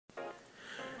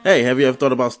Hey, have you ever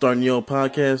thought about starting your own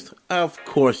podcast? Of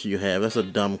course you have. That's a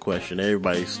dumb question.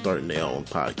 Everybody's starting their own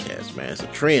podcast, man. It's a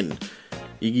trend.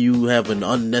 You have an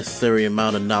unnecessary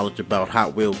amount of knowledge about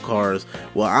Hot Wheel cars.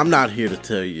 Well, I'm not here to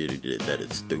tell you that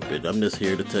it's stupid. I'm just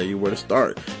here to tell you where to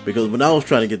start. Because when I was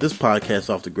trying to get this podcast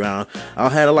off the ground, I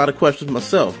had a lot of questions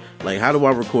myself. Like, how do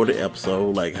I record an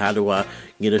episode? Like, how do I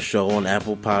get a show on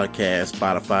Apple Podcasts,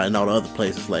 Spotify, and all the other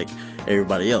places like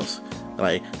everybody else?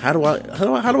 Like, how do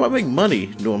I make money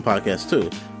doing podcasts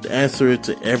too? The answer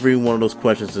to every one of those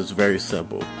questions is very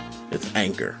simple. It's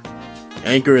Anchor.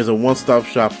 Anchor is a one-stop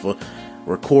shop for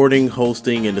recording,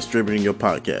 hosting, and distributing your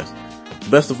podcast.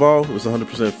 Best of all, it's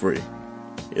 100% free.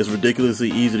 It's ridiculously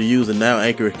easy to use, and now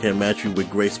Anchor can match you with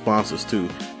great sponsors too,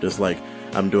 just like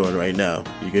I'm doing right now.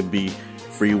 You can be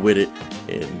free with it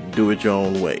and do it your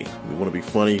own way. You want to be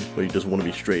funny, or you just want to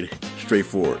be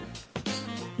straightforward.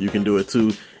 You can do it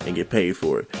too and get paid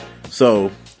for it. So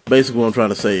basically what I'm trying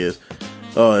to say is,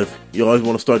 if you always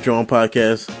want to start your own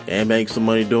podcast and make some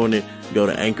money doing it, go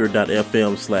to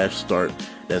anchor.fm/start.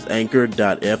 That's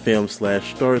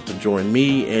anchor.fm/start to join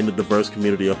me and the diverse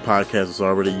community of podcasters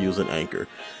already using Anchor.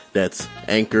 That's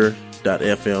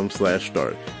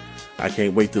anchor.fm/start. I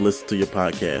can't wait to listen to your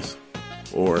podcast,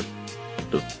 or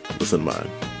just listen to mine.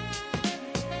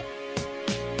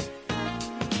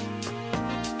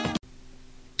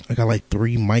 I got like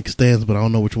 3 mic stands, but I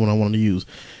don't know which one I want to use.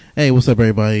 Hey, what's up,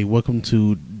 everybody? Welcome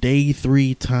to day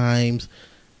 3 times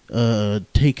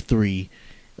take 3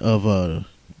 of I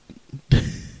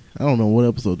don't know what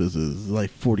episode this is. It's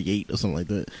like 48 or something like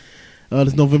that.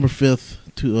 It's November 5th,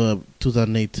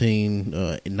 2018,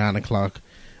 at 9 o'clock.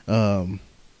 I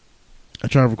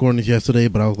tried recording this yesterday,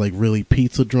 but I was like really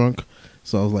pizza drunk.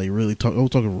 So I was like really I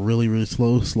was talking really, really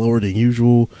slower than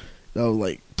usual. I was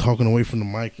like talking away from the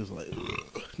mic, just like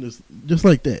just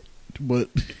like that, but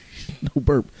no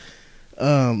burp.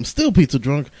 Still pizza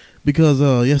drunk because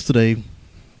yesterday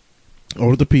I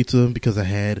ordered the pizza because I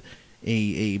had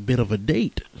a bit of a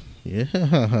date. Yeah,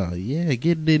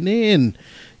 getting it in.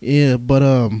 Yeah, but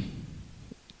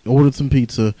ordered some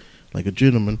pizza like a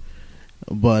gentleman,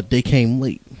 but they came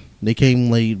late. They came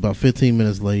late, about 15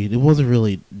 minutes late. It wasn't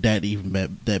really that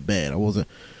bad. I wasn't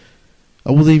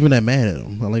even that mad at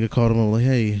them. I called them. I'm like,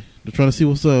 hey, they're trying to see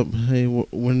what's up. Hey,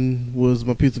 when was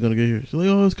my pizza gonna get here? She's like,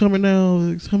 oh, it's coming now.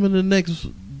 It's coming the next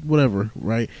whatever.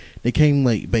 Right? They came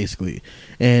late basically.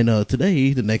 And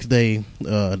today, the next day,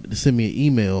 they sent me an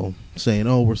email saying,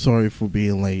 oh, we're sorry for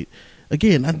being late.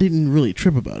 Again, I didn't really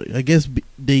trip about it. I guess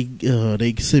they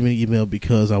sent me an email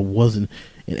because I wasn't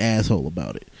an asshole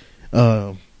about it.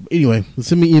 Anyway, they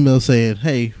sent me an email saying,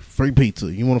 hey, free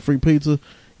pizza. You want a free pizza?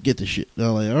 Get the shit. And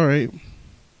I'm like, all right.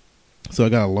 So I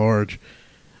got a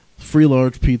free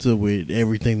large pizza with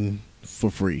everything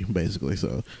for free, basically.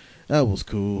 So that was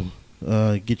cool.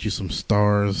 Get you some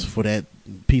stars for that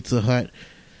Pizza Hut.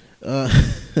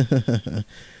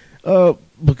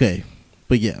 Okay.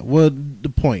 But yeah,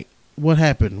 the point? What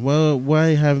happened? Well,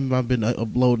 why haven't I been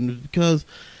uploading? Because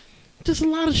just a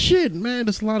lot of shit, man.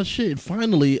 Just a lot of shit.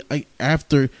 Finally,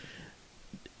 after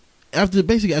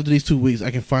these 2 weeks,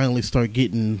 I can finally start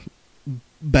getting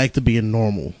back to being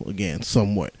normal again,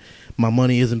 somewhat. My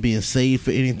money isn't being saved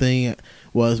for anything.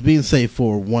 Well, it's being saved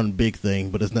for one big thing,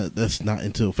 but that's not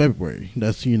until February.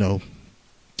 That's, when I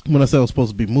said I was supposed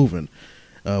to be moving.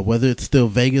 Whether it's still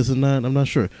Vegas or not, I'm not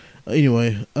sure.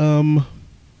 Anyway,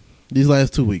 these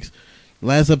last 2 weeks.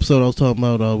 Last episode I was talking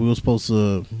about, we were supposed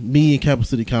to, me and Capital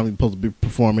City Comedy, supposed to be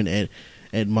performing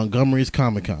at Montgomery's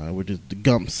Comic Con, which is the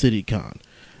Gump City Con.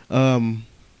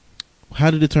 How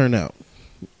did it turn out?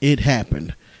 It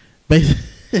happened. It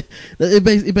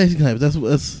basically happened.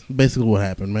 That's basically what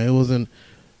happened, man. It wasn't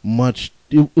much.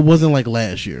 It wasn't like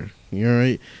last year. You know,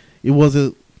 right? It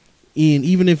wasn't. And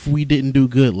even if we didn't do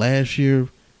good last year,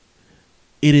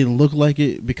 it didn't look like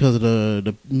it because of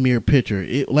the mere picture.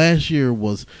 Last year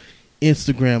was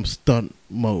Instagram stunt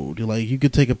mode. Like, you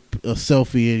could take a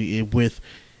selfie with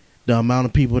the amount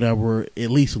of people that were at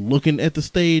least looking at the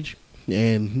stage,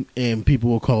 and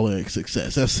people will call it a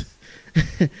success. That's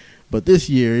but this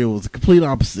year it was the complete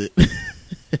opposite.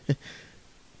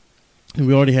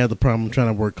 We already had the problem trying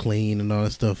to work clean and all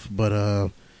that stuff, but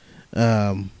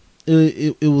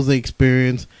it was an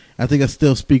experience. I think I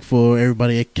still speak for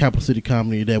everybody at Capital City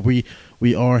Comedy that we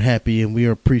are happy and we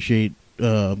appreciate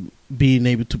being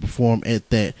able to perform at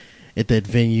that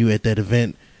venue, at that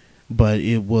event. But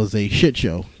it was a shit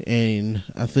show, and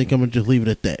I think I'm gonna just leave it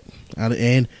at that.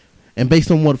 And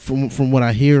based on from what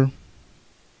I hear,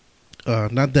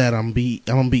 not that I'm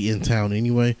gonna be in town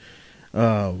anyway.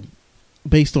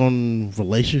 Based on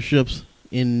relationships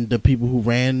in the people who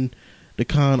ran the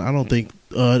con. I don't think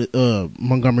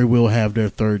Montgomery will have their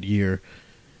third year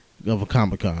of a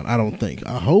Comic-Con. I don't think.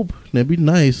 I hope. That'd be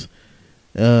nice.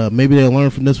 Maybe they'll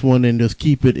learn from this one and just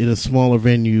keep it in a smaller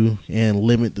venue and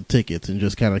limit the tickets and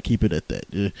just kind of keep it at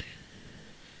that.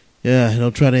 Yeah,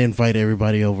 they'll try to invite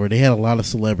everybody over. They had a lot of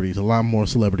celebrities, a lot more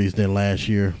celebrities than last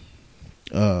year.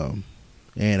 And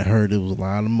I heard it was a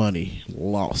lot of money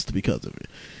lost because of it.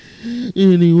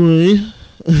 Anyway,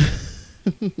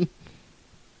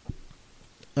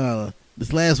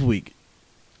 this last week,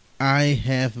 I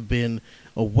have been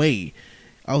away.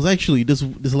 I was actually this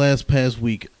past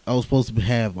week. I was supposed to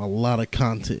have a lot of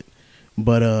content,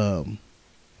 but I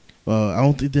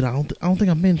don't think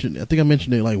I mentioned it. I think I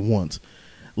mentioned it like once.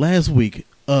 Last week,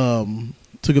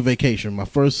 took a vacation, my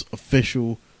first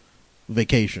official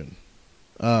vacation,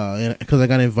 because I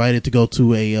got invited to go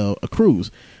to a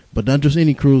cruise, but not just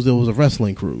any cruise. It was a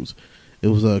wrestling cruise. It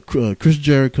was Chris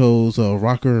Jericho's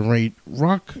Rocker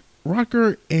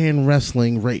and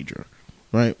Wrestling Rager,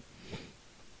 right?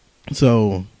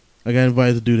 So I got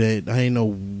invited to do that. I didn't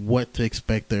know what to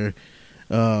expect there.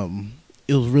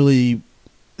 It was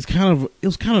kind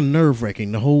of nerve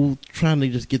wracking. The whole trying to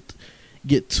just get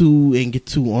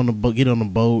on the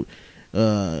boat,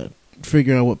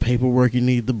 figuring out what paperwork you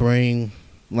need to bring.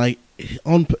 Like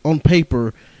on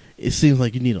paper, it seems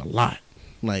like you need a lot,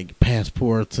 like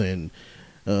passports and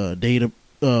data,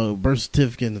 birth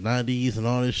certificates and IDs and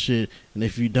all this shit. And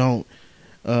if you don't,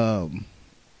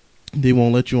 they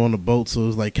won't let you on the boat. So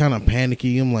it's like kind of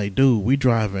panicky. I'm like, dude, we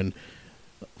driving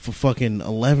for fucking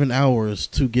 11 hours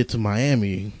to get to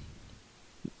Miami,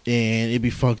 and it'd be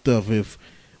fucked up if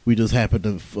we just happen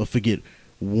to forget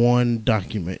one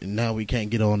document and now we can't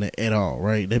get on it at all,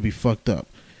 right? That'd be fucked up.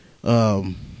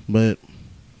 But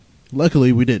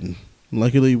luckily we didn't.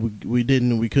 We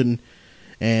didn't. We couldn't.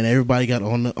 And everybody got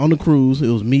on the cruise. It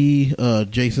was me,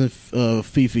 Jason,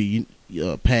 Fifi,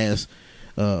 past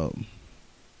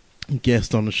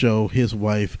guest on the show, his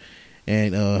wife,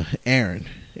 and Aaron.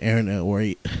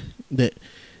 That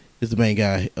is the main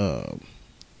guy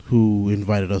who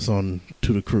invited us on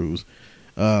to the cruise.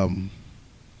 But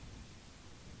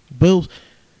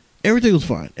everything was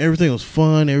fine. Everything was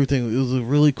fun. It was a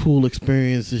really cool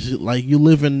experience. It's just like you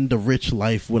living the rich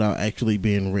life without actually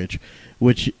being rich,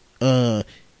 which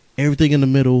everything in the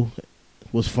middle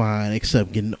was fine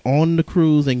except getting on the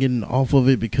cruise and getting off of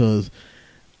it, because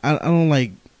I don't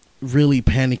like really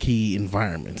panicky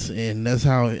environments, and that's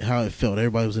how it felt.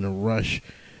 Everybody was in a rush,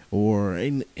 or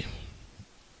it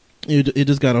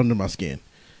just got under my skin.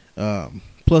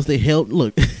 Plus they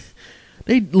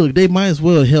might as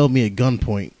well held me at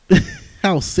gunpoint.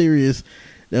 How serious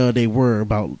they were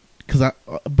about, because I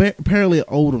apparently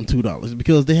owed them $2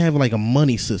 because they have like a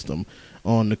money system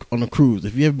on the cruise.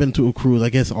 If you ever been to a cruise, I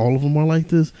guess all of them are like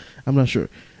this. I'm not sure,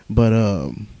 but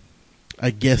I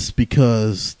guess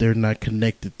because they're not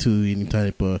connected to any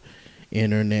type of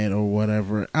internet or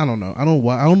whatever. I don't know. I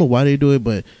don't know why they do it,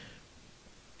 but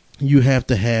you have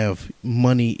to have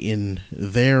money in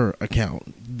their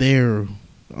account.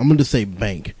 I'm going to say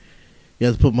bank. You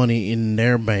have to put money in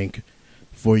their bank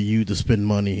for you to spend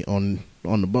money on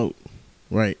the boat,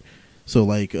 right? So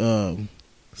like,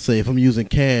 say if I'm using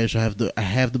cash, I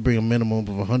have to bring a minimum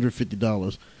of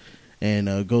 $150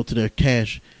 and go to their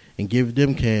cash and give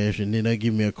them cash, and then they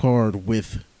give me a card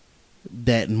with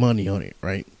that money on it,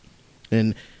 right?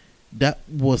 And that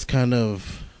was kind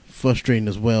of frustrating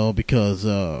as well, because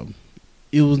since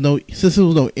it was no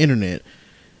internet,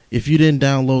 if you didn't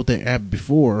download the app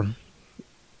before,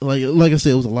 like I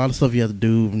said, it was a lot of stuff you had to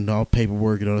do and all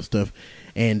paperwork and all that stuff,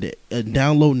 and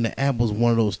downloading the app was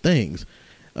one of those things.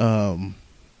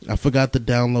 I forgot to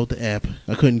download the app.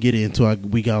 I couldn't get it until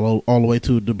we got all the way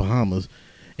to the Bahamas,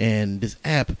 and this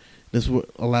app, this what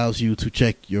allows you to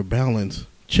check your balance.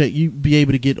 You be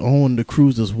able to get on the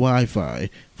cruise's Wi-Fi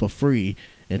for free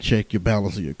and check your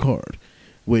balance of your card,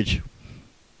 which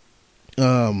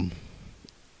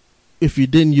if you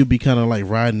didn't, you'd be kind of like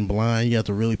riding blind. You have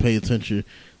to really pay attention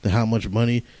to how much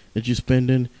money that you're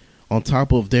spending, on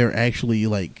top of they're actually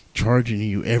like charging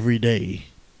you every day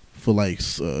for like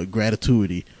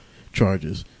gratuity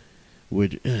charges,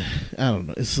 which I don't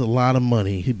know. It's a lot of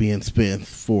money being spent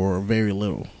for very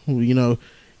little,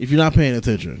 if you're not paying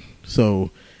attention.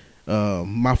 So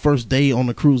my first day on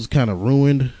the cruise is kind of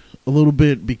ruined a little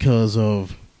bit because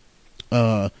of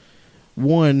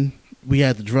one, we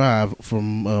had to drive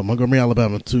from Montgomery,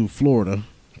 Alabama to Florida,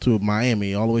 to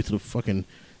Miami, all the way to the fucking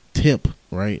tip,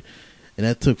 right? And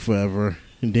that took forever.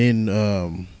 And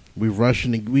then we rushed,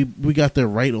 and we got there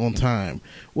right on time.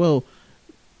 Well,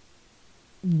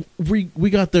 we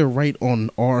got there right on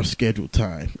our scheduled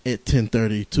time at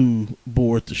 10:30 to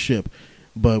board the ship.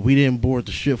 but we didn't board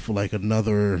the ship for like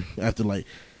another, after like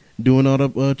doing all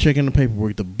the checking the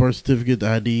paperwork, the birth certificate,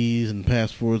 the IDs and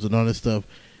passports and all that stuff.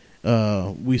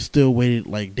 We still waited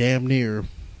like damn near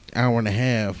hour and a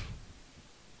half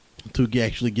to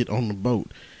actually get on the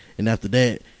boat, and after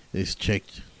that they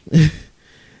checked.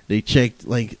 They checked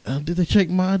like did they check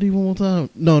my ID one more time?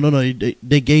 No.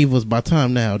 They gave us, by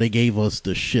time now, they gave us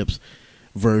the ship's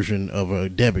version of a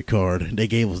debit card. They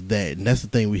gave us that, and that's the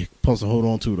thing we supposed to hold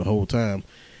on to the whole time.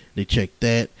 They checked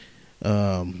that,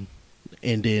 and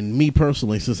then me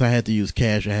personally, since I had to use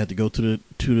cash, I had to go to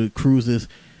the cruise's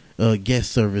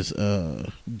guest service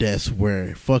desk,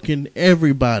 where fucking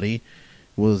everybody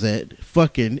was at.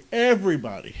 Fucking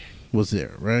everybody was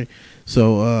there, right?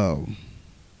 So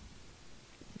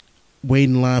wait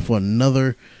in line for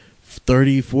another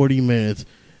 30-40 minutes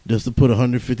just to put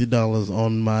 $150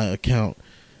 on my account.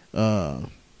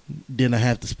 Then I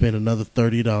have to spend another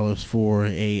 $30 for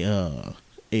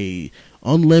a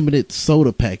unlimited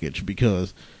soda package,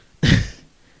 because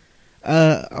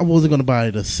I wasn't gonna buy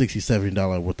the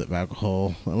 $60-70 worth of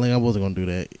alcohol. I wasn't gonna do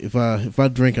that. If I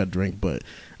drink, I drink, but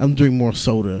I'm drinking more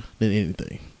soda than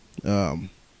anything.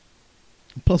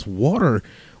 Plus, water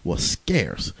was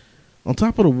scarce. On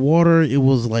top of the water, it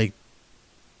was like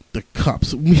the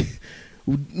cups.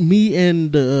 Me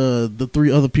and the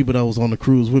three other people that was on the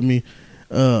cruise with me,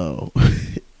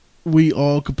 we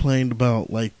all complained about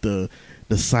like the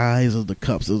size of the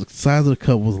cups. The size of the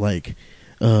cup was like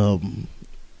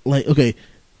okay,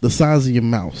 the size of your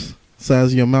mouse.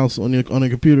 Size of your mouse on your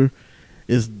computer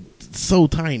is so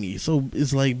tiny. So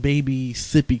it's like baby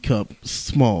sippy cup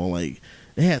small. Like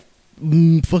they had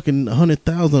fucking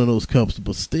 100,000 of those cups,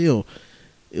 but still,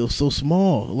 it was so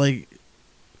small. Like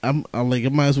I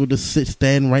might as well just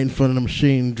stand right in front of the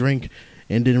machine, drink,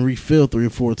 and then refill 3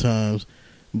 or 4 times.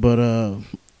 But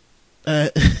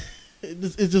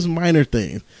it's just minor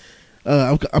things.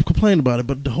 I've complained about it,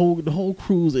 but the whole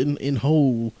cruise in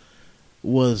whole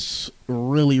was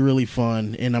really, really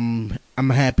fun, and I'm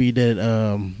happy that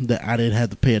that I didn't have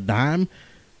to pay a dime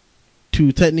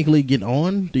to technically get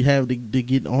on. To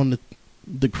get on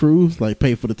the cruise, like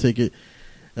pay for the ticket.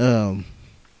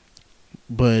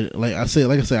 But like I said,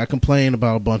 I complained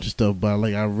about a bunch of stuff, but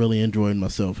like I really enjoyed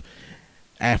myself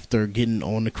after getting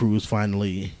on the cruise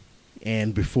finally,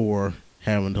 and before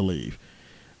having to leave.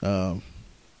 The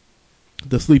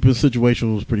sleeping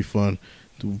situation was pretty fun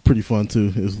too.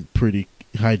 It was pretty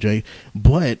hijacked,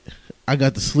 but I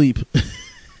got to sleep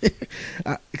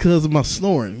because of my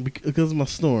snoring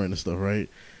and stuff, right?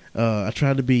 I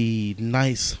tried to be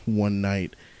nice one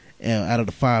night. Out of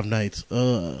the 5 nights,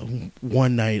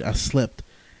 one night I slept.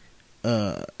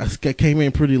 I came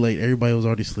in pretty late. Everybody was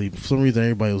already asleep. For some reason,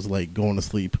 everybody was like going to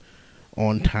sleep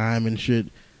on time and shit.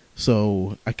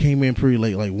 So I came in pretty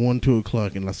late, like 1-2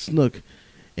 o'clock, and I snuck,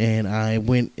 and I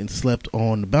went and slept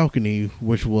on the balcony,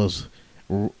 which was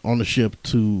on the ship,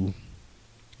 to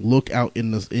look out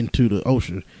into the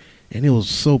ocean, and it was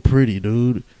so pretty,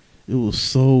 dude. It was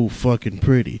so fucking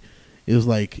pretty. It was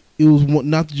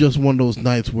not just one of those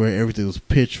nights where everything was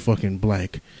pitch fucking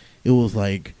black. It was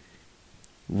like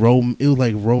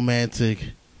romantic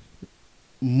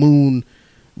moon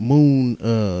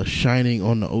shining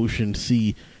on the ocean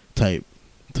sea type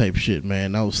shit,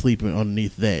 man. I was sleeping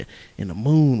underneath that, and the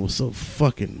moon was so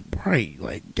fucking bright.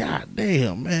 Like,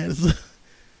 goddamn, man.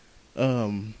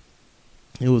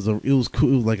 It was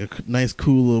cool. It was like a nice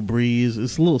cool little breeze.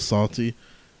 It's a little salty,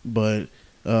 but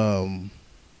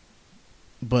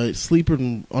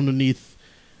sleeping underneath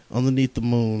the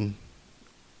moon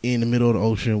in the middle of the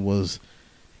ocean was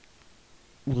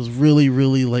really,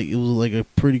 really, like, it was like a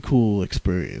pretty cool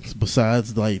experience.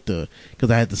 Besides, like,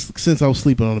 because since I was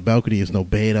sleeping on the balcony, there's no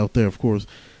bed out there, of course.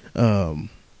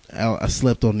 I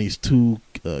slept on these 2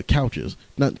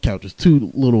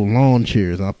 2 little lawn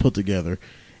chairs, and I put together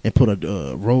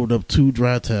and rolled up 2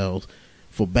 dry towels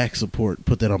for back support.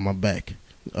 Put that on my back.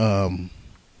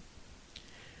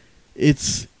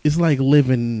 It's like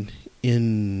living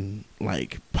in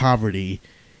like poverty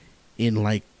in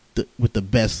like with the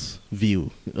best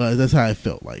view. That's how I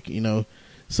felt like, you know.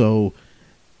 So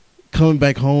coming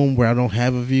back home where I don't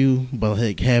have a view, but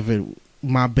like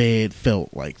my bed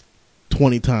felt like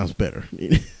 20 times better.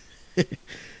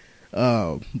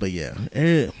 But yeah,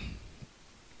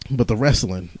 but the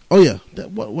wrestling. Oh yeah,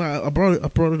 I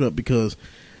brought it up because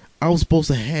I was supposed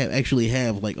to actually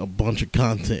have like a bunch of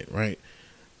content, right?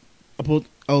 I was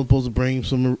supposed to bring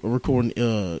some recording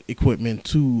equipment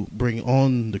to bring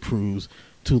on the cruise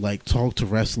to like talk to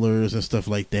wrestlers and stuff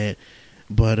like that.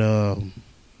 But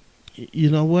you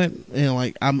know what? And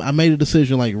like I made a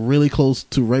decision like really close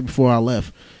to right before I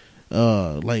left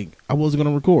like I wasn't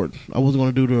gonna record. I wasn't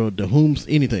gonna do the Whomst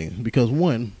anything because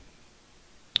one,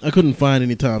 I couldn't find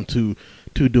any time to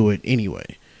do it anyway.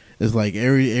 It's like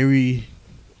every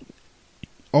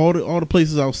all the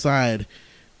places outside,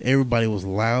 everybody was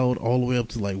loud all the way up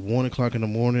to like 1 o'clock in the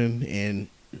morning, and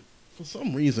for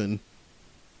some reason,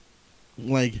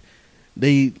 like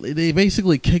they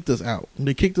basically kicked us out.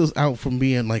 They kicked us out from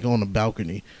being like on the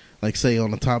balcony, like say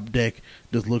on the top deck,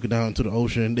 just looking down into the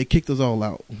ocean. They kicked us all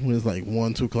out when it's like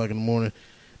 1-2 o'clock in the morning.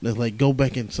 It's like go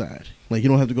back inside. Like you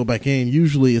don't have to go back in.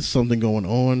 Usually it's something going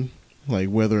on, like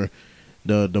whether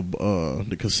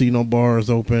the casino bar is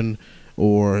open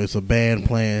or it's a band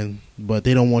playing, but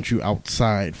they don't want you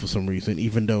outside for some reason.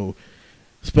 Even though,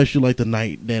 especially like the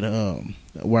night that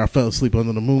where I fell asleep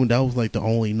under the moon, that was like the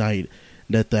only night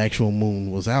that the actual moon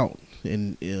was out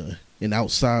and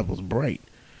outside was bright.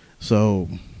 So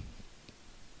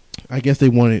I guess they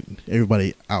wanted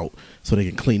everybody out so they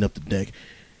can clean up the deck.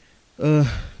 But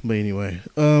anyway,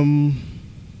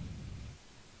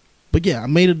 but yeah, I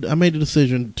made a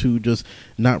decision to just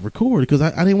not record because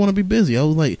I didn't want to be busy. I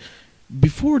was like,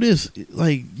 before this,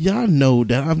 like y'all know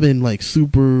that I've been like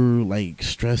super like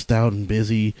stressed out and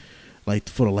busy, like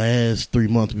for the last 3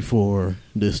 months before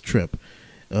this trip.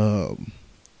 The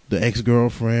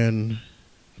ex-girlfriend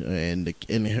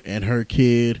and her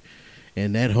kid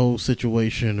and that whole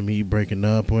situation of me breaking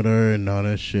up with her and all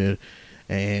that shit,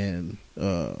 and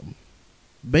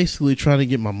basically trying to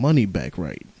get my money back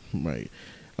right,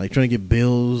 like trying to get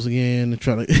bills again,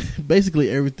 trying to basically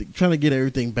everything, trying to get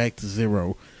everything back to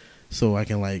zero so I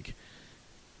can like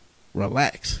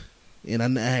relax. And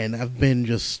I've been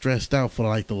just stressed out for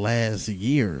like the last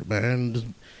year, man. Just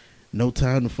no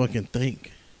time to fucking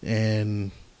think.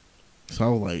 And so I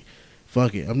was like,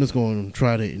 fuck it, I'm just going to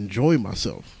try to enjoy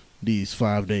myself these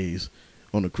 5 days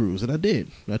on the cruise. And I did.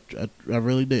 I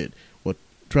really did. Well,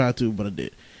 tried to, but I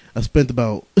did. I spent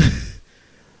about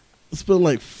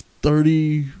like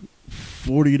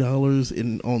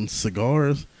 $30-$40 on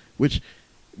cigars, which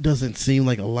doesn't seem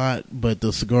like a lot, but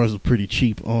the cigars are pretty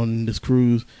cheap on this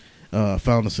cruise.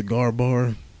 Found a cigar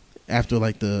bar after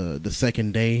like the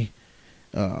second day,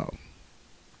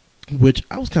 which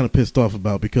I was kind of pissed off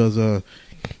about because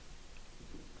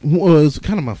was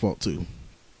kind of my fault too,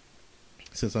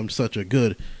 since I'm such a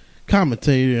good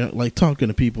commentator, like talking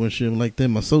to people and shit like that.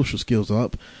 My social skills are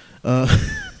up.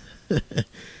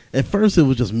 At first it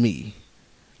was just me.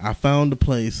 I found a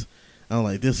place. I'm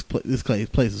like, this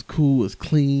place is cool, it's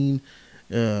clean.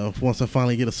 Once I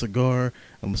finally get a cigar,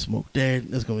 I'm gonna smoke that.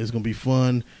 It's gonna be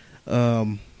fun.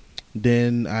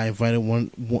 Then I invited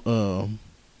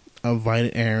I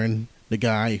invited Aaron, the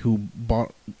guy who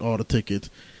bought all the tickets,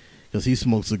 because he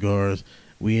smoked cigars.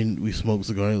 We smoked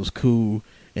cigars. It was cool.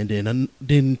 And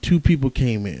then 2 people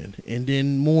came in, and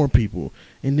then more people,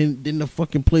 and then the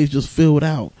fucking place just filled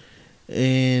out.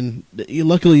 And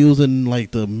luckily it was in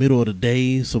like the middle of the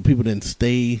day, so people didn't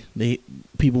stay.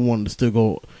 People wanted to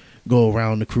still go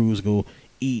around the cruise, go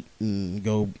eat and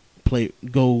go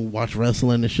watch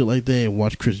wrestling and shit like that, and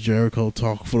watch Chris Jericho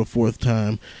talk for the 4th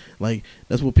time. Like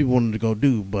that's what people wanted to go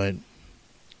do. But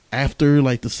after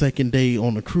like the second day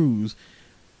on the cruise,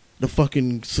 the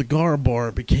fucking cigar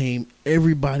bar became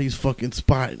everybody's fucking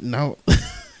spot, and I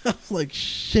was like,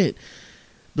 shit.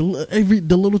 The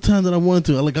little time that I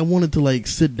wanted to like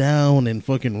sit down and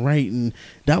fucking write, and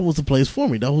that was the place for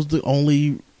me. That was the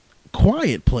only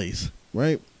quiet place,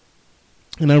 right?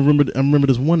 And I remember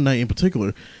this one night in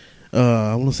particular.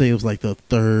 I want to say it was like the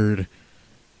third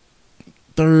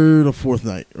or fourth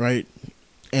night, right?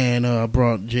 And I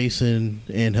brought Jason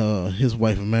and his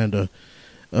wife Amanda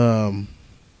to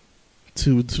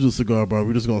the cigar bar.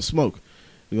 We're just gonna smoke.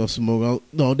 We're gonna smoke.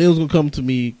 No, they was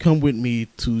gonna come with me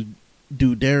to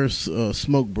do their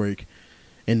smoke break,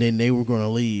 and then they were gonna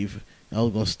leave. I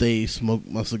was gonna stay, smoke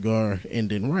my cigar, and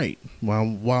then write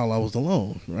while I was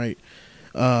alone, right?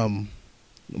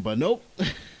 But nope.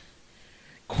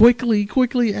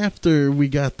 Quickly after we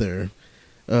got there,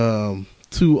 two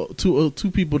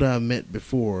people that I met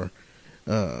before,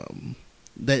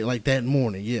 that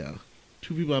morning, yeah.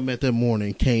 2 people I met that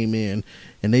morning came in,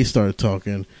 and they started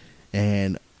talking,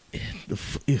 and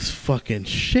it's fucking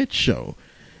shit show.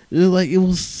 It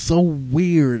was so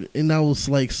weird, and I was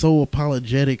like so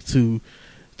apologetic to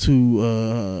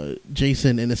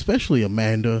Jason, and especially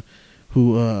Amanda,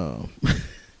 who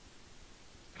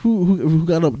who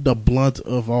got up the blunt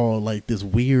of all like this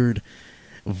weird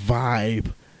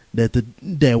vibe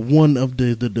that one of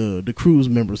the cruise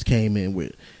members came in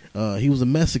with. He was a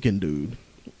Mexican dude.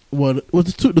 Well,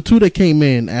 the two that came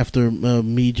in after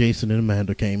me, Jason, and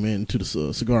Amanda came in to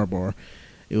the cigar bar.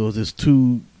 It was his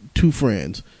two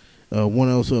friends. One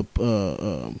else up.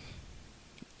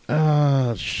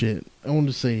 Shit. I want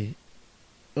to say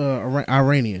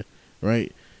Iranian,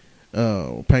 right?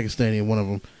 Pakistani, one of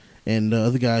them, and the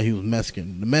other guy, he was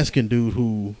Mexican. The Mexican dude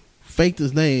who faked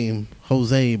his name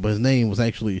Jose, but his name was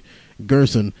actually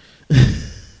Gerson.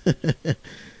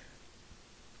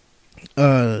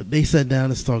 They sat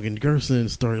down and talking. Gerson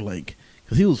started like,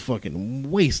 because he was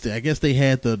fucking wasted. I guess they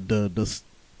had the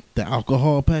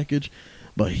alcohol package,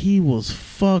 but he was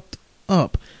fucked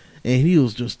up, and he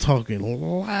was just talking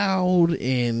loud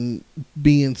and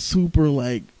being super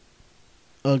like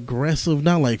aggressive,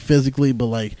 not like physically, but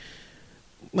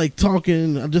like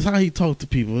talking, just how he talked to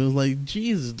people. It was like,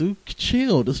 Jesus, dude,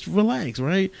 chill, just relax,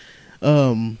 right?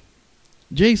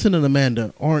 Jason and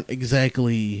Amanda aren't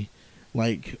exactly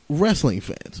like wrestling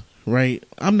fans, right?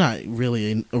 I'm not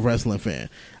really a wrestling fan.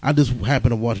 I just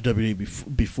happened to watch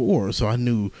WWE before, so I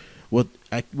knew what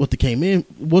to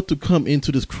come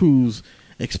into this cruise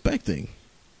expecting.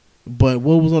 But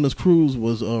what was on this cruise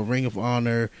was a Ring of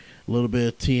Honor, a little bit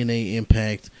of TNA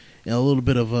Impact, and a little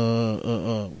bit of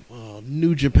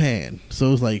New Japan. So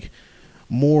it was like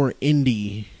more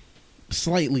indie,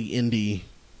 slightly indie.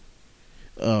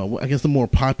 I guess the more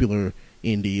popular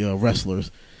indie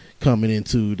wrestlers coming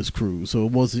into this cruise. So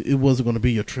it wasn't going to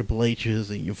be your Triple H's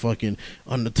and your fucking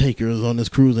Undertakers on this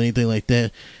cruise, or anything like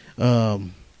that.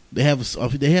 They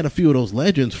had a few of those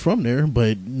legends from there,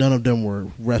 but none of them were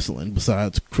wrestling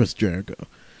besides Chris Jericho.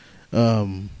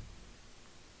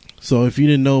 So if you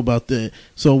didn't know about that,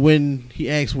 so when he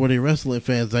asked were they wrestling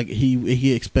fans, like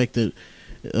he expected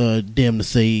them to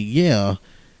say yeah.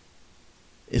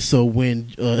 And so when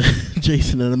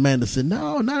Jason and Amanda said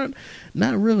no, not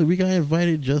really, we got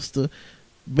invited just to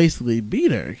basically be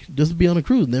there, just to be on a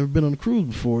cruise. Never been on a cruise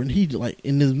before, and he like,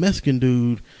 and this Mexican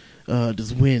dude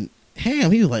just went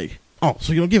ham. He was like, oh,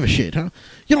 so you don't give a shit, huh?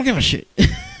 You don't give a shit.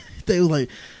 They was like,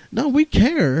 no, we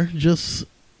care. Just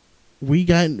we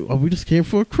just came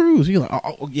for a cruise. You're like,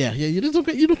 oh yeah, you just don't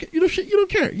care. You don't care. You don't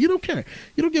care. You don't care.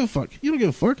 You don't give a fuck. You don't give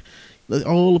a fuck. Like,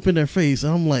 all up in their face.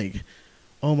 And I'm like,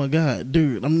 oh my god,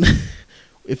 dude.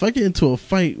 If I get into a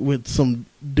fight with some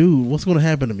dude, what's gonna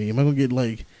happen to me? Am I gonna get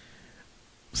like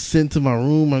sent to my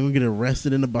room? Am I gonna get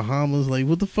arrested in the Bahamas? Like,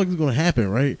 what the fuck is gonna happen,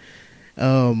 right?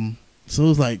 So it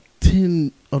was like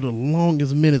 10 of the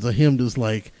longest minutes of him just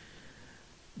like,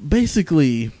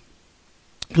 basically,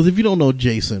 because if you don't know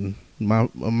Jason, my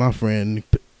friend,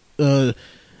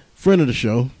 friend of the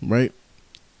show, right?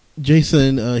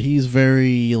 Jason, he's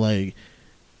very like,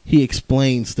 he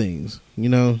explains things,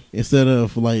 instead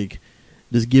of like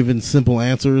just giving simple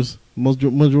answers.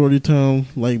 Majority of the time,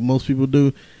 like most people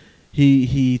do,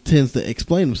 he tends to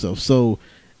explain himself. So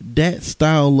that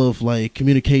style of like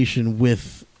communication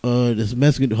with this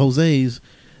Mexican Jose's,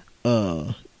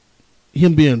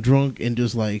 him being drunk and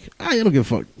just like, I don't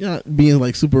give a fuck, being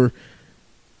like super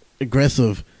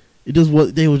aggressive. It just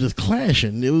was, they were just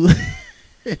clashing. It was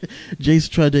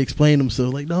Jason tried to explain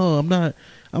himself like, no, I'm not.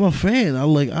 I'm a fan.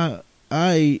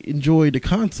 I enjoy the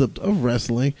concept of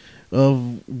wrestling,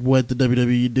 of what the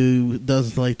WWE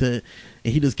does like that,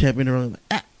 and he just kept interrupting.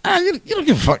 You don't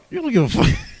give a fuck. You don't give a fuck.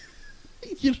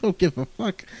 You don't give a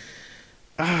fuck.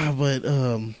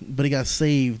 But he got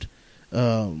saved.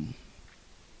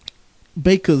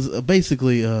 Because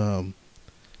basically,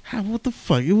 what the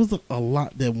fuck? It was a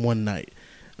lot that one night.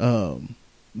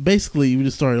 Basically, we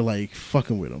just started like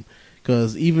fucking with him.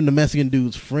 Because even the Mexican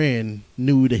dude's friend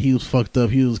knew that he was fucked up.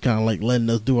 He was kind of like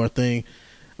letting us do our thing.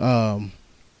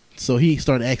 So he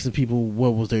started asking people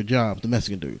what was their job, the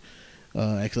Mexican dude.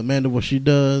 Asked Amanda what she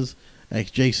does.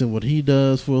 Asked Jason what he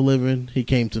does for a living. He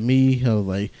came to me. I was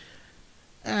like,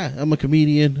 I'm a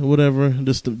comedian or whatever.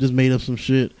 Just made up some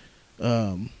shit.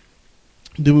 Then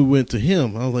we went to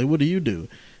him. I was like, what do you do?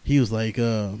 He was like,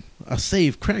 I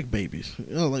save crack babies.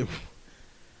 I was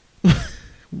like,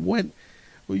 what?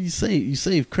 What you say? You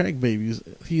save crack babies?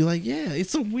 He's like, yeah,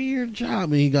 it's a weird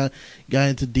job. And he got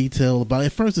into detail about it.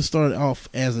 At first, it started off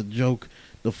as a joke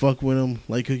to fuck with him.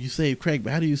 Like, you save crack?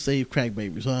 How do you save crack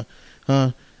babies?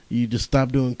 Huh? You just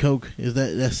stop doing coke?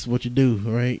 That's what you do,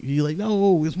 right? He's like,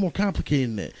 no, it's more complicated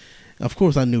than that. Of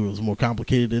course, I knew it was more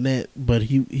complicated than that, but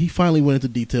he finally went into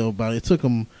detail about it. It took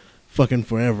him fucking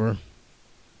forever,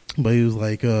 but he was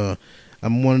like,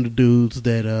 I'm one of the dudes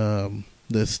that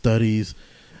studies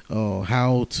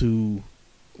how to,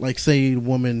 like, say a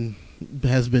woman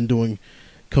has been doing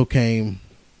cocaine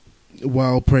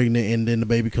while pregnant, and then the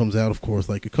baby comes out, of course,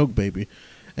 like a coke baby,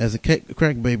 as a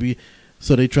crack baby.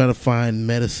 So they try to find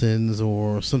medicines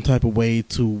or some type of way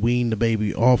to wean the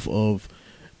baby off of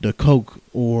the coke,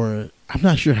 or I'm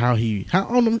not sure how he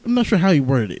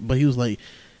worded it, but he was like,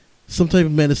 some type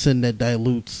of medicine that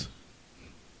dilutes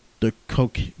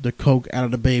coke out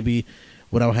of the baby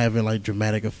without having like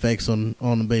dramatic effects on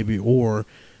the baby, or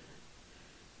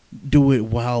do it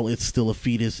while it's still a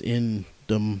fetus in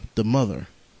the mother.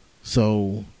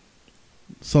 So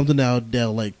something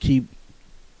that'll like keep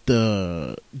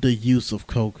the use of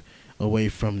coke away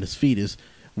from this fetus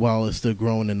while it's still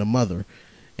growing in the mother.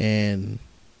 And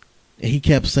he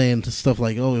kept saying stuff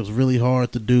like, "Oh, it was really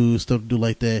hard to do stuff to do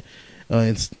like that,"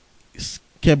 and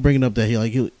kept bringing up that he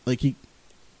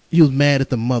was mad at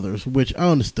the mothers, which I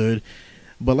understood.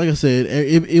 But like I said,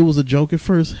 it was a joke at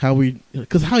first. How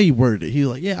he worded it, he was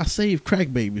like, "Yeah, I saved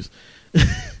crack babies,"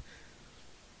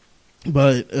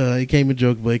 but it came a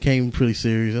joke, but it came pretty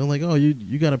serious. I'm like, "Oh,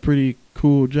 you got a pretty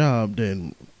cool job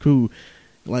then, cool."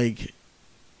 Like,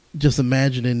 just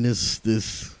imagining this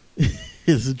this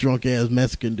drunk ass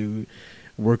Mexican dude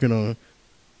working on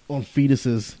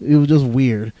fetuses. It was just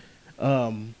weird.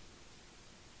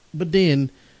 But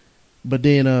then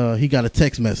he got a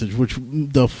text message, which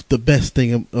the best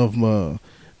thing of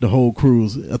the whole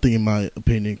cruise, I think, in my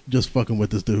opinion, just fucking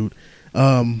with this dude.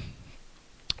 I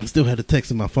still had the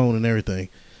text in my phone and everything.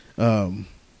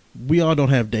 We all don't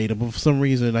have data, but for some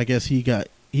reason, I guess he got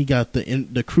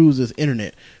the cruise's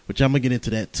internet, which I'm gonna get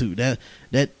into that too. That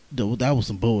was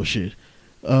some bullshit.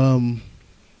 But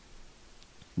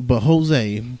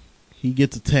Jose, he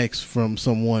gets a text from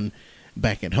someone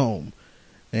back at home,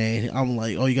 and I'm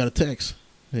like, "Oh, you got a text?"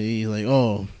 And he's like,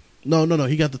 "Oh, no,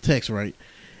 he got the text right."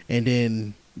 And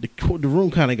then the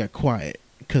room kind of got quiet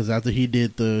because after he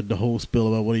did the whole spill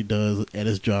about what he does at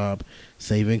his job,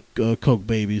 saving coke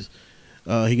babies,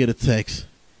 he get a text.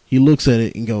 He looks at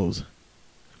it and goes,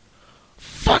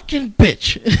 "Fucking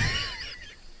bitch."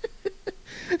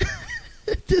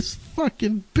 This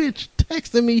fucking bitch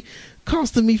texting me,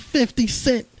 costing me 50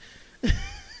 cents.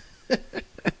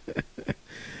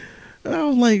 I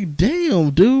was like,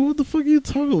 "Damn, dude, what the fuck are you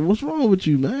talking? What's wrong with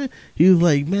you, man?" He was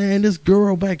like, "Man, this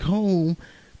girl back home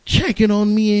checking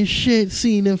on me and shit,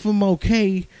 seeing if I'm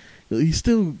okay." He's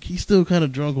still kind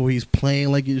of drunk, or he's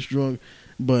playing like he's drunk,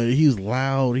 but he's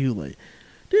loud. He was like,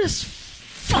 "This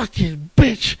fucking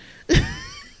bitch."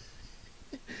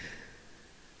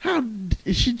 How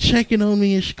is she checking on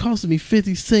me and she costing me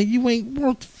 50 cents? You ain't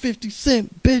worth 50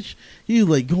 cents, bitch. He was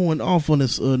like going off on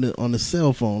his on his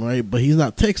cell phone, right? But he's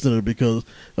not texting her because,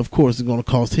 of course, it's gonna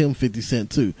cost him 50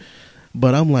 cents too.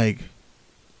 But I'm like,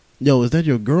 "Yo, is that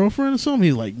your girlfriend or something?"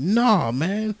 He's like, "Nah,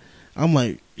 man." I'm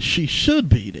like, "She should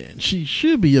be then. She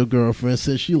should be your girlfriend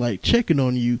since she like checking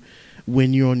on you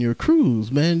when you're on your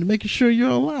cruise, man, making sure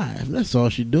you're alive. That's all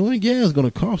she doing. Yeah, it's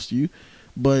gonna cost you,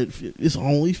 but it's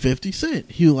only 50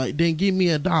 cents. He was like, "Then give me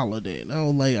 $1 then." I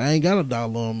was like, "I ain't got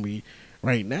 $1 on me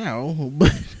right now,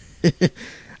 but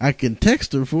I can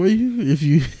text her for you if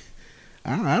you."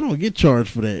 I don't get charged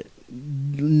for that.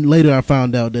 Later, I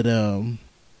found out that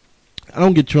I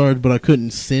don't get charged, but I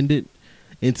couldn't send it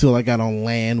until I got on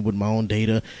land with my own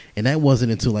data, and that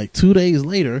wasn't until like 2 days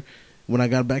later when I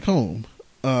got back home.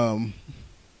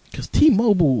 Because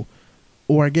T-Mobile,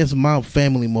 or I guess my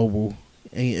family mobile,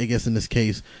 I guess in this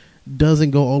case,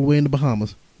 doesn't go all the way in the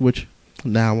Bahamas, which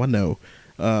now I know.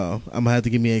 I'm gonna have to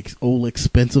give me an old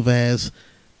expensive ass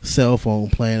cell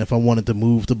phone plan if I wanted to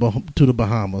move to the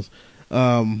Bahamas.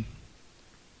 But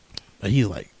he's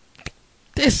like,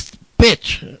 "This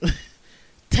bitch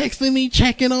texting me,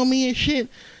 checking on me and shit."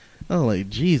 I'm like,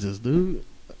 "Jesus, dude."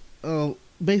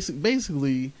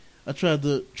 Basically, I tried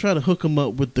to hook him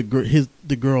up with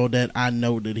the girl that I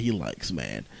know that he likes,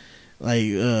 man. Like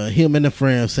him and a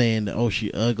friend saying that, "Oh,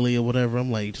 she ugly" or whatever.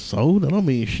 I'm like, "So that don't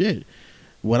mean shit."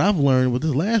 What I've learned with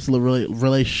this last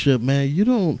relationship, man, you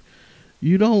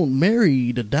don't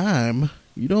marry the dime.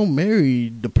 You don't marry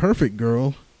the perfect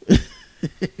girl.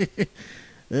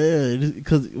 Yeah,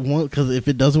 because if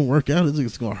it doesn't work out,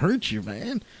 it's gonna hurt you,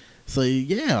 man. So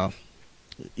yeah,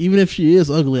 even if she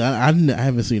is ugly, I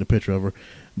haven't seen a picture of her,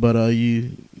 but I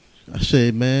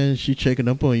said, man, she checking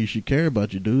up on you. She care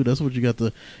about you, dude. That's what you got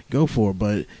to go for.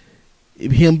 But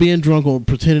him being drunk or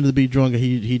pretending to be drunk,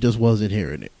 he just wasn't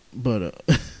hearing it. But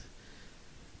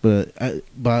but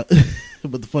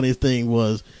the funniest thing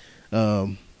was,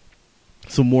 some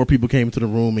more people came into the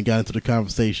room and got into the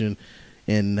conversation,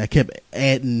 and I kept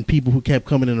adding people who kept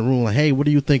coming in the room like, "Hey, what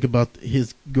do you think about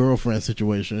his girlfriend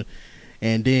situation?"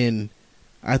 And then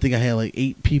I think I had like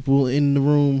 8 people in the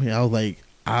room, and I was like,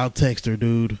 "I'll text her,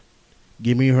 dude.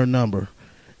 Give me her number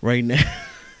right now."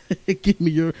 give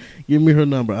me her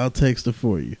number. I'll text her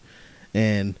for you.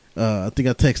 And I think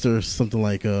I texted her something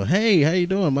like, "Hey, how you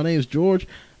doing? My name's George.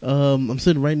 I'm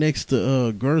sitting right next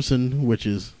to Gerson, which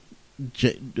is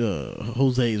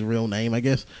Jose's real name, I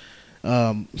guess.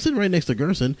 sitting right next to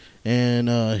Gerson,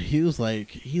 and he was like,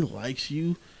 he likes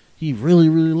you. He really,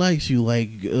 really likes you.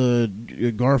 Like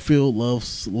Garfield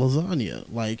loves lasagna.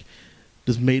 Like,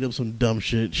 just made up some dumb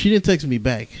shit. She didn't text me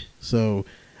back, so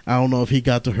I don't know if he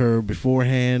got to her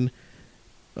beforehand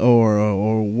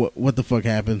or what the fuck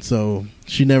happened. So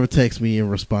she never texted me in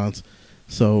response.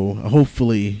 So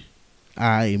hopefully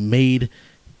I made.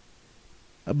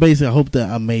 Basically, I hope that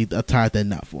I tied that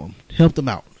knot for him, helped him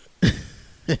out.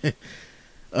 But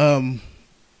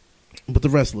the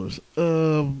wrestlers,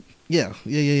 yeah.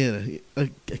 I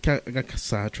got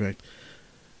sidetracked.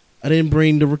 I didn't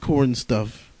bring the recording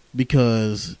stuff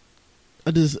because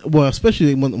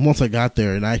especially once I got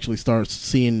there and I actually started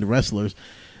seeing the wrestlers,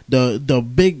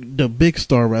 the big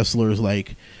star wrestlers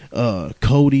like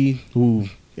Cody, who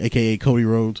aka Cody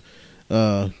Rhodes,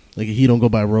 like he don't go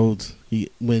by Rhodes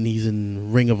when he's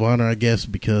in Ring of Honor, I guess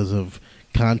because of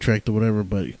contract or whatever,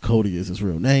 but Cody is his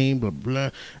real name, blah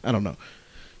blah. I don't know.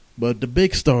 But the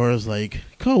big stars like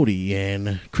Cody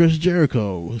and Chris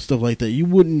Jericho, stuff like that, you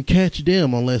wouldn't catch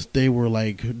them unless they were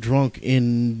like drunk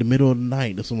in the middle of the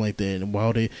night or something like that. And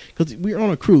because we're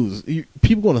on a cruise,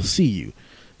 people gonna see you.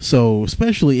 So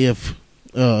especially if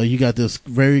you got this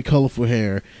very colorful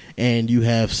hair and you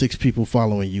have 6 people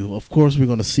following you, of course we're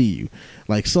gonna see you.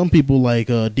 Like some people like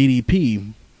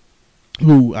DDP,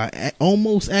 who I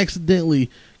almost accidentally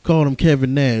called him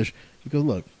Kevin Nash. Because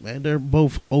look, man, they're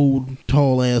both old,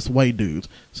 tall-ass white dudes.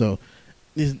 So,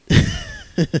 but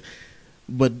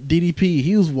DDP,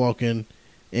 he was walking,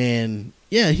 and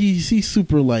yeah, he's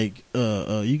super like,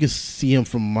 you can see him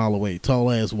from a mile away,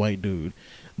 tall-ass white dude.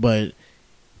 But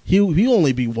he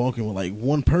only be walking with like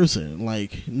one person,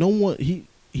 like no one. He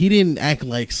didn't act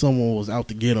like someone was out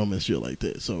to get him and shit like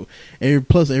that. So,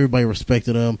 plus everybody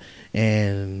respected him,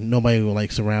 and nobody would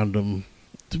like surround him.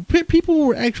 People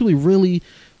were actually really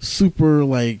super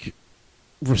like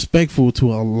respectful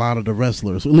to a lot of the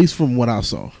wrestlers, at least from what I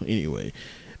saw anyway.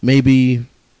 Maybe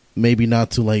not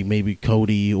to like maybe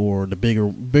Cody or the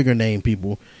bigger name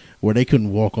people where they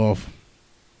couldn't walk off,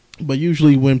 but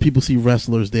usually when people see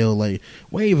wrestlers they'll like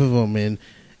wave at them, and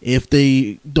if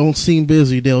they don't seem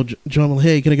busy they'll jump on,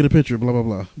 hey, can I get a picture, blah blah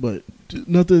blah. But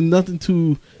nothing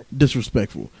too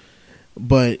disrespectful.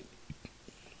 But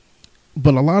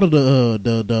a lot of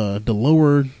the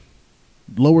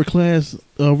lower class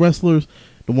wrestlers,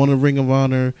 the one in Ring of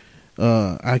Honor,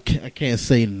 I can't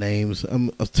say the names.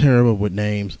 I'm terrible with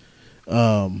names.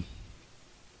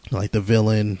 Like the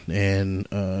Villain and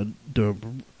the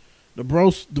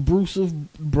Bruce of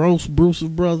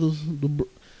brothers.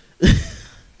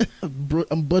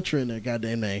 I'm butchering their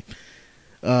goddamn name.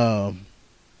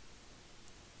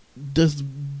 Just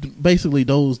basically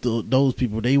those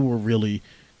people, they were really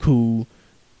cool,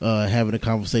 having a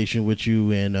conversation with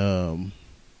you, and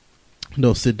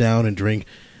they'll sit down and drink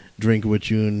with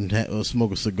you and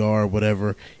smoke a cigar or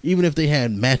whatever. Even if they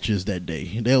had matches that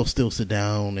day, they'll still sit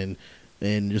down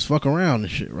and just fuck around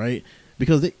and shit, right?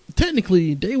 Because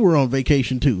technically they were on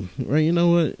vacation too, right? You know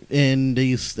what? And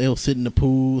they'll sit in the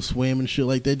pool, swim and shit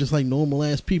like that, just like normal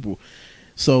ass people.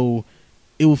 So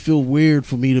it would feel weird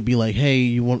for me to be like,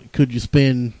 hey, could you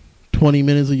spend 20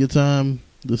 minutes of your time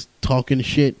just talking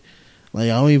shit? Like,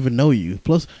 I don't even know you.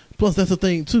 Plus that's the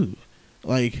thing too.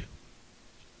 Like,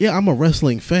 yeah, I'm a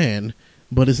wrestling fan,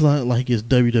 but it's not like it's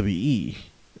WWE.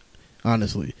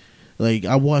 Honestly, like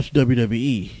I watch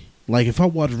WWE. Like if I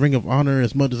watch Ring of Honor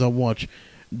as much as I watch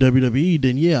WWE,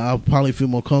 then yeah, I'll probably feel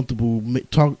more comfortable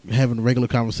having a regular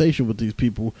conversation with these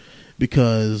people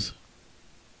because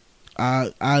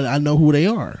I know who they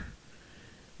are.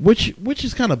 Which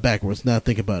is kind of backwards now I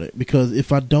think about it, because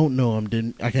if I don't know them,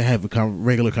 then I can have a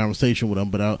regular conversation with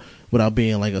them without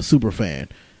being like a super fan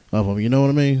of them. You know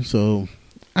what I mean? So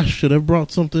I should have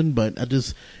brought something, but it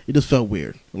just felt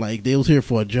weird. Like they was here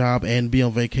for a job and be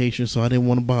on vacation, so I didn't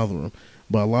want to bother them.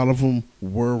 But a lot of them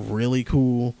were really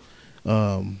cool.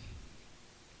 Like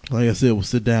I said, we'll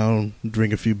sit down,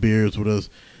 drink a few beers with us,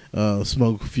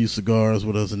 smoke a few cigars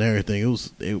with us, and everything. It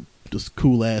was just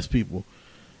cool ass people.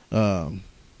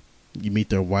 You meet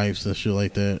their wives and shit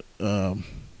like that.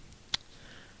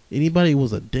 Anybody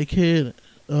was a dickhead?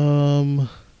 No,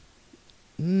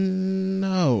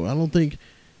 I don't think.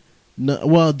 No,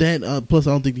 well, that plus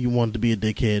I don't think you wanted to be a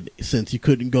dickhead since you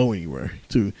couldn't go anywhere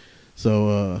too.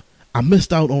 So I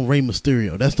missed out on Rey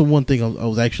Mysterio. That's the one thing I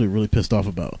was actually really pissed off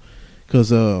about,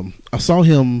 because I saw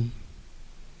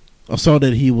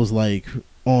that he was like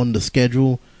on the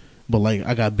schedule, but like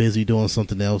I got busy doing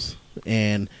something else,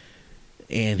 and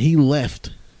he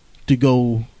left to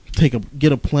go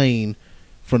get a plane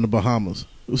from the Bahamas.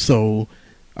 So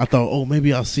I thought, oh,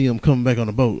 maybe I'll see him coming back on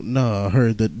the boat. No, I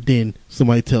heard that then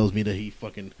somebody tells me that he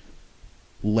fucking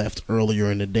left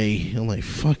earlier in the day. I'm like,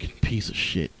 fucking piece of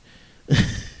shit.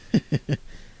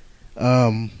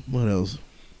 What else?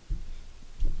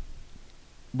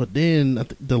 But then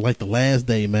the last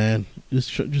day, man,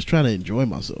 just trying to enjoy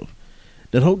myself.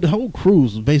 The whole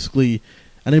cruise was basically,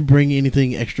 I didn't bring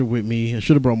anything extra with me. I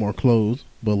should have brought more clothes,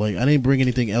 but like I didn't bring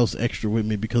anything else extra with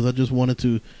me because I just wanted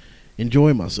to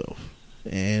enjoy myself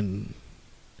and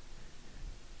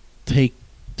take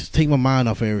my mind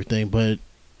off of everything. But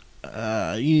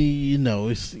it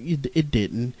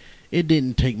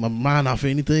didn't take my mind off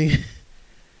anything.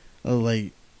 I was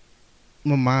like,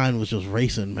 my mind was just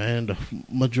racing, man, the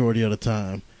majority of the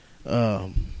time.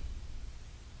 So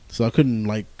I couldn't,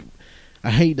 like, I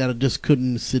hate that I just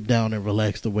couldn't sit down and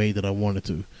relax the way that I wanted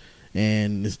to.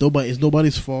 And it's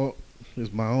nobody's fault.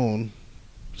 It's my own.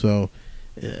 So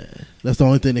that's the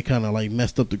only thing that kind of like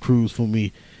messed up the cruise for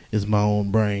me is my own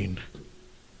brain.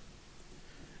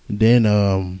 And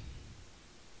then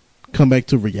come back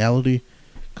to reality.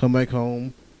 Come back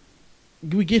home.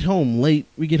 We get home late.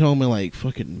 We get home at like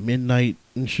fucking midnight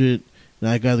and shit. And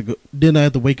I gotta go. Then I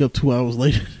had to wake up 2 hours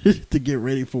later to get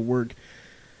ready for work.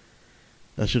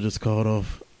 I should have called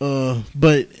off.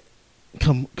 But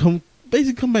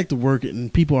basically come back to work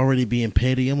and people already being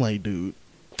petty. I'm like, dude,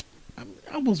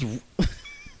 I was, I'm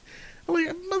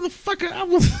like, motherfucker, I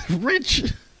was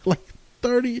rich like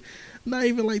 30, not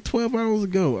even like 12 hours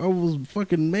ago. I was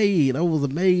fucking made. I was a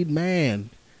made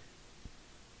man.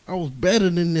 I was better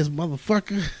than this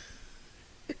motherfucker.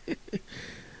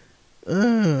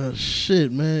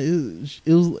 Shit, man.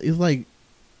 It was like,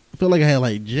 I felt like I had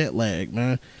like jet lag,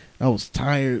 man. I was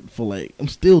tired for like, I'm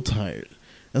still tired.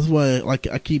 That's why like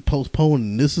I keep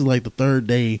postponing. This is like the third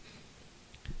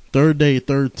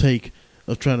take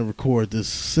of trying to record this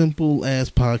simple ass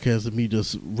podcast of me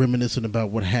just reminiscing about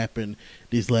what happened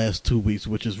these last 2 weeks,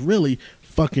 which is really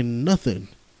fucking nothing.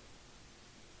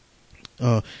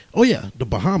 Oh yeah, the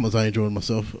Bahamas. I enjoyed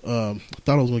myself. I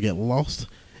thought I was gonna get lost.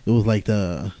 It was like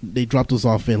they dropped us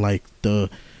off in like the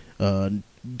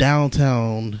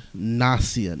downtown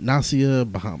Nassau,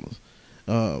 Bahamas.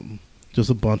 Just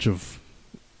a bunch of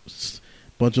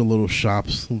little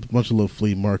shops, a bunch of little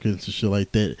flea markets and shit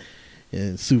like that,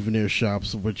 and souvenir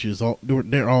shops, which is all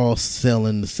they're all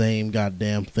selling the same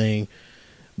goddamn thing.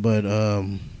 But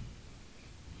I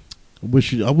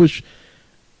wish you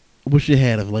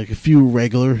had like a few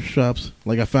regular shops.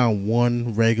 Like I found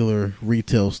one regular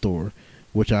retail store,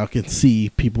 which I can see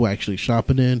people actually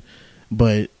shopping in,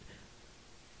 but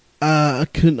I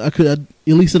could at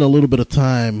least in a little bit of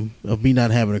time of me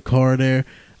not having a car there.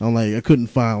 I'm like, I couldn't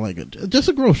find like just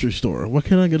a grocery store. Why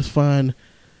can't I just find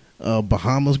a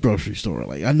Bahamas grocery store?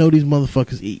 Like I know these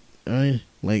motherfuckers eat, right?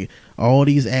 Like all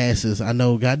these asses, I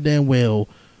know goddamn well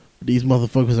these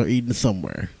motherfuckers are eating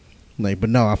somewhere. Like, but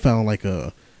no, I found like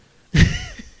I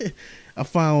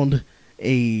found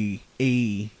a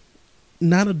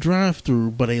not a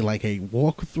drive-through, but a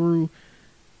walk-through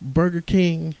Burger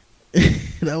King.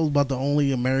 That was about the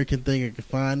only American thing I could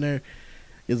find there.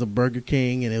 Is a Burger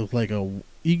King, and it was like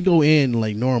you can go in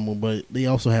like normal, but they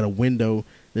also had a window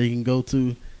that you can go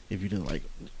to if you're just like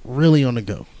really on the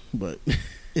go. But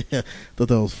thought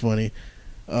that was funny.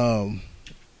 The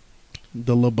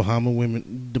little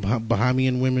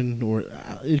Bahamian women, or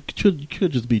it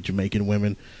could just be Jamaican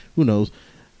women. Who knows?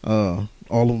 All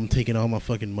of them taking all my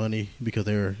fucking money because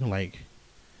they're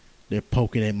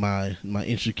poking at my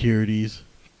insecurities,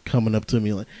 coming up to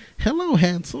me like, "Hello,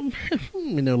 handsome,"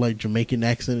 and they're like Jamaican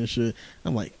accent and shit.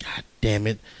 I'm like, God damn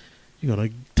it, you're gonna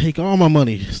take all my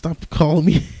money. Stop calling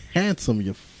me handsome,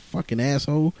 you fucking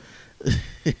asshole.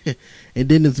 And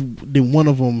then one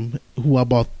of them who I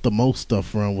bought the most stuff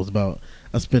from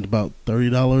I spent about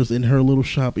 $30 in her little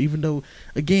shop, even though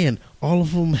again all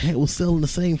of them was selling the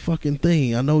same fucking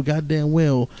thing. I know goddamn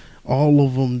well all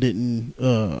of them didn't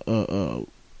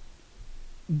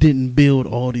build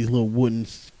all these little wooden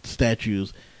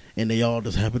statues, and they all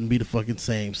just happen to be the fucking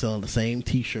same, selling the same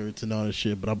t-shirts and all this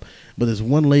shit. But there's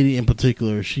one lady in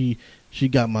particular, she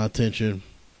got my attention,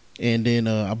 and then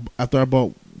after I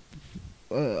bought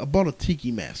a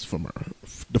tiki mask from her,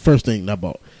 the first thing I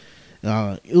bought.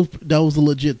 That was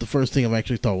legit the first thing I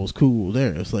actually thought was cool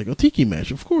there. It's like a tiki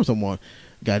mask. Of course I want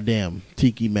goddamn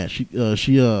tiki mask.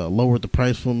 She lowered the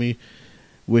price for me,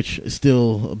 which is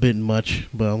still a bit much,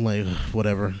 but I'm like,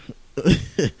 whatever.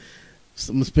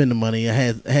 So I'm gonna spend the money. I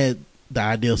had the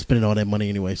idea of spending all that money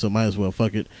anyway, so might as well,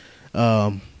 fuck it.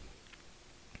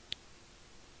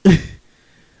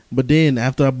 But then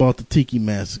after I bought the tiki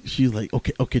mask, she's like,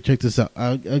 okay, check this out.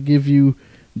 I'll give you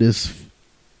this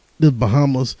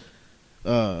Bahamas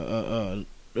a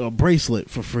bracelet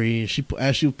for free, and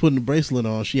as she was putting the bracelet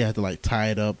on, she had to like tie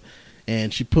it up,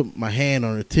 and she put my hand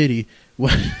on her titty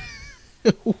while,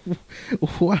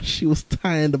 while she was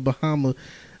tying the Bahama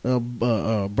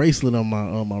bracelet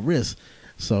on my wrist.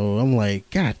 So I'm like,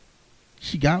 God,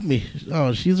 she got me.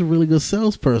 Oh, she's a really good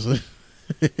salesperson.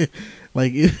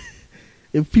 Like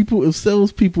if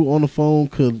salespeople on the phone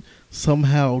could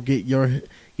somehow get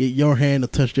your hand to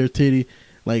touch their titty,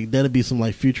 like that'd be some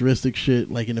like futuristic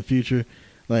shit. Like in the future,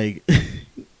 like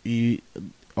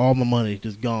all my money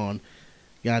just gone.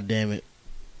 God damn it,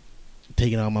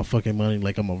 taking all my fucking money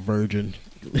like I'm a virgin.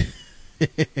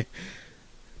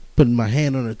 Putting my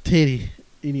hand on her titty.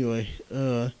 Anyway,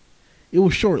 it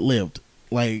was short lived.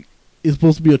 Like it's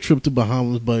supposed to be a trip to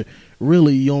Bahamas, but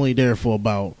really you only there for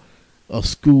about a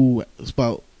school. It's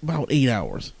about 8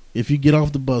 hours. If you get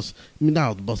off the bus,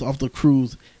 off the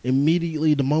cruise,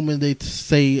 immediately the moment they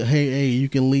say, hey, you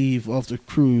can leave off the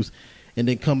cruise, and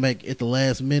then come back at the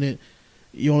last minute,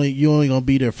 you only gonna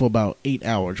be there for about 8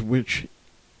 hours, which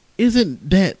is a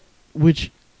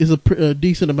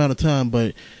decent amount of time.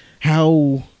 But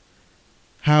how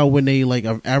when they like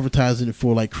are advertising it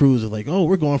for like cruises, like, oh,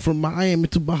 we're going from Miami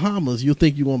to Bahamas, you'll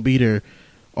think you're gonna be there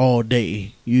all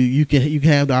day. You can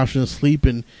have the option of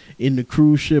sleeping in the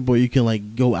cruise ship, or you can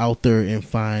like go out there and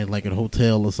find like a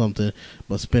hotel or something,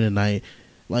 but spend a night.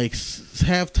 Like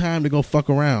have time to go fuck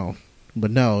around.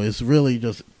 But no, it's really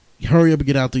just hurry up and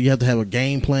get out there. You have to have a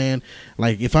game plan.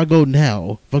 Like if I go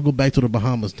back to the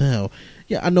Bahamas now,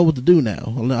 yeah, I know what to do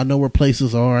now. I know where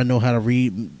places are. I know how to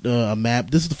read a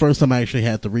map. This is the first time I actually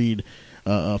had to read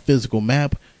a physical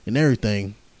map and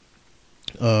everything.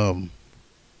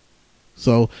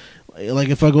 So, like,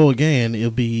 if I go again, it'll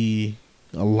be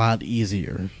a lot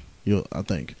easier, I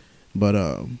think.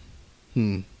 But,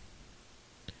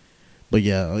 But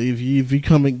yeah, if you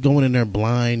going in there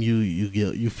blind,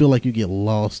 you feel like you get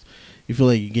lost. You feel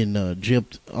like you're getting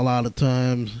gypped a lot of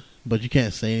times, but you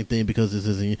can't say anything because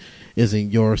this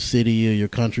isn't your city or your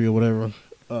country or whatever.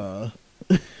 But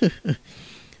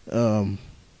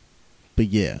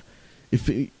yeah, if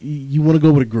you want to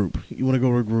go with a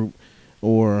group,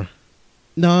 or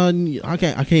no, I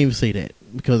can't even say that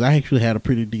because I actually had a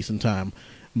pretty decent time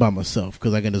by myself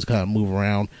because I can just kind of move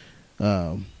around.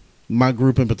 My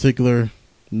group in particular,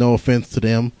 no offense to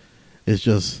them, it's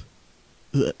just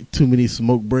too many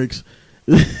smoke breaks.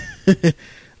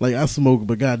 Like I smoke,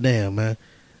 but goddamn, man.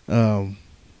 But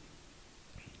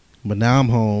now I'm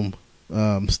home.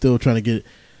 Still trying to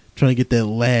get that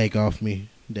lag off me,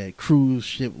 that cruise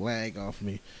ship lag off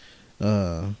me.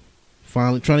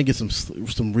 Finally trying to get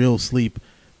some real sleep.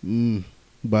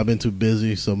 But I've been too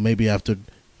busy, so maybe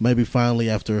finally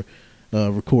after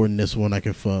recording this one, I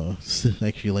can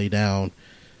actually lay down,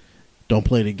 don't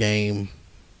play the game.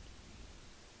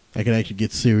 I can actually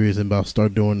get serious and about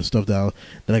start doing the stuff that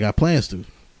I got plans to.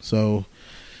 So,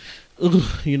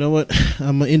 you know what?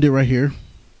 I'm gonna end it right here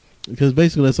because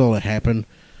basically that's all that happened.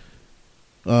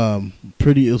 It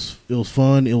was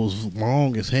fun. It was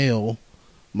long as hell.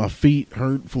 My feet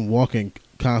hurt from walking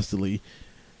constantly.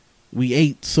 We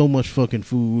ate so much fucking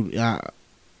food. I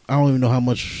don't even know how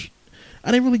much.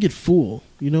 I didn't really get full.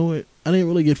 You know what? I didn't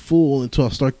really get full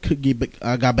until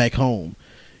I got back home.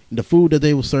 The food that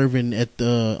they were serving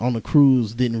on the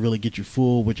cruise didn't really get you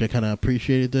full, which I kind of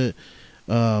appreciated that.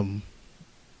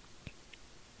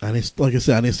 Like I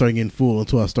said, I didn't start getting full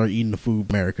until I started eating the food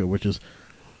in America, which is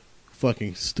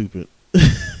fucking stupid.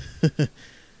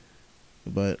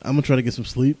 But I'm gonna try to get some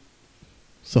sleep.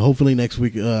 So hopefully next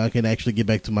week I can actually get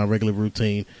back to my regular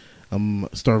routine.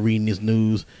 Start reading this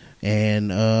news,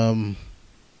 and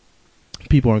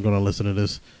people aren't gonna listen to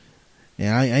this. And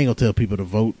I ain't gonna tell people to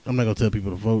vote. I'm not gonna tell people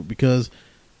to vote because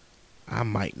I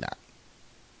might not.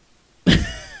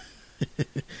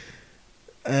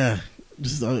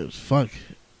 Fuck.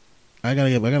 I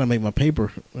gotta make my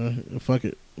paper. Fuck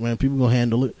it, man. People gonna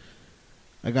handle it.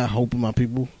 I got hope in my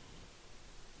people.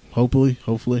 Hopefully.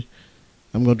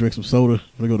 I'm gonna drink some soda.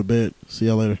 I'm gonna go to bed. See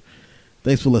y'all later.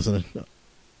 Thanks for listening.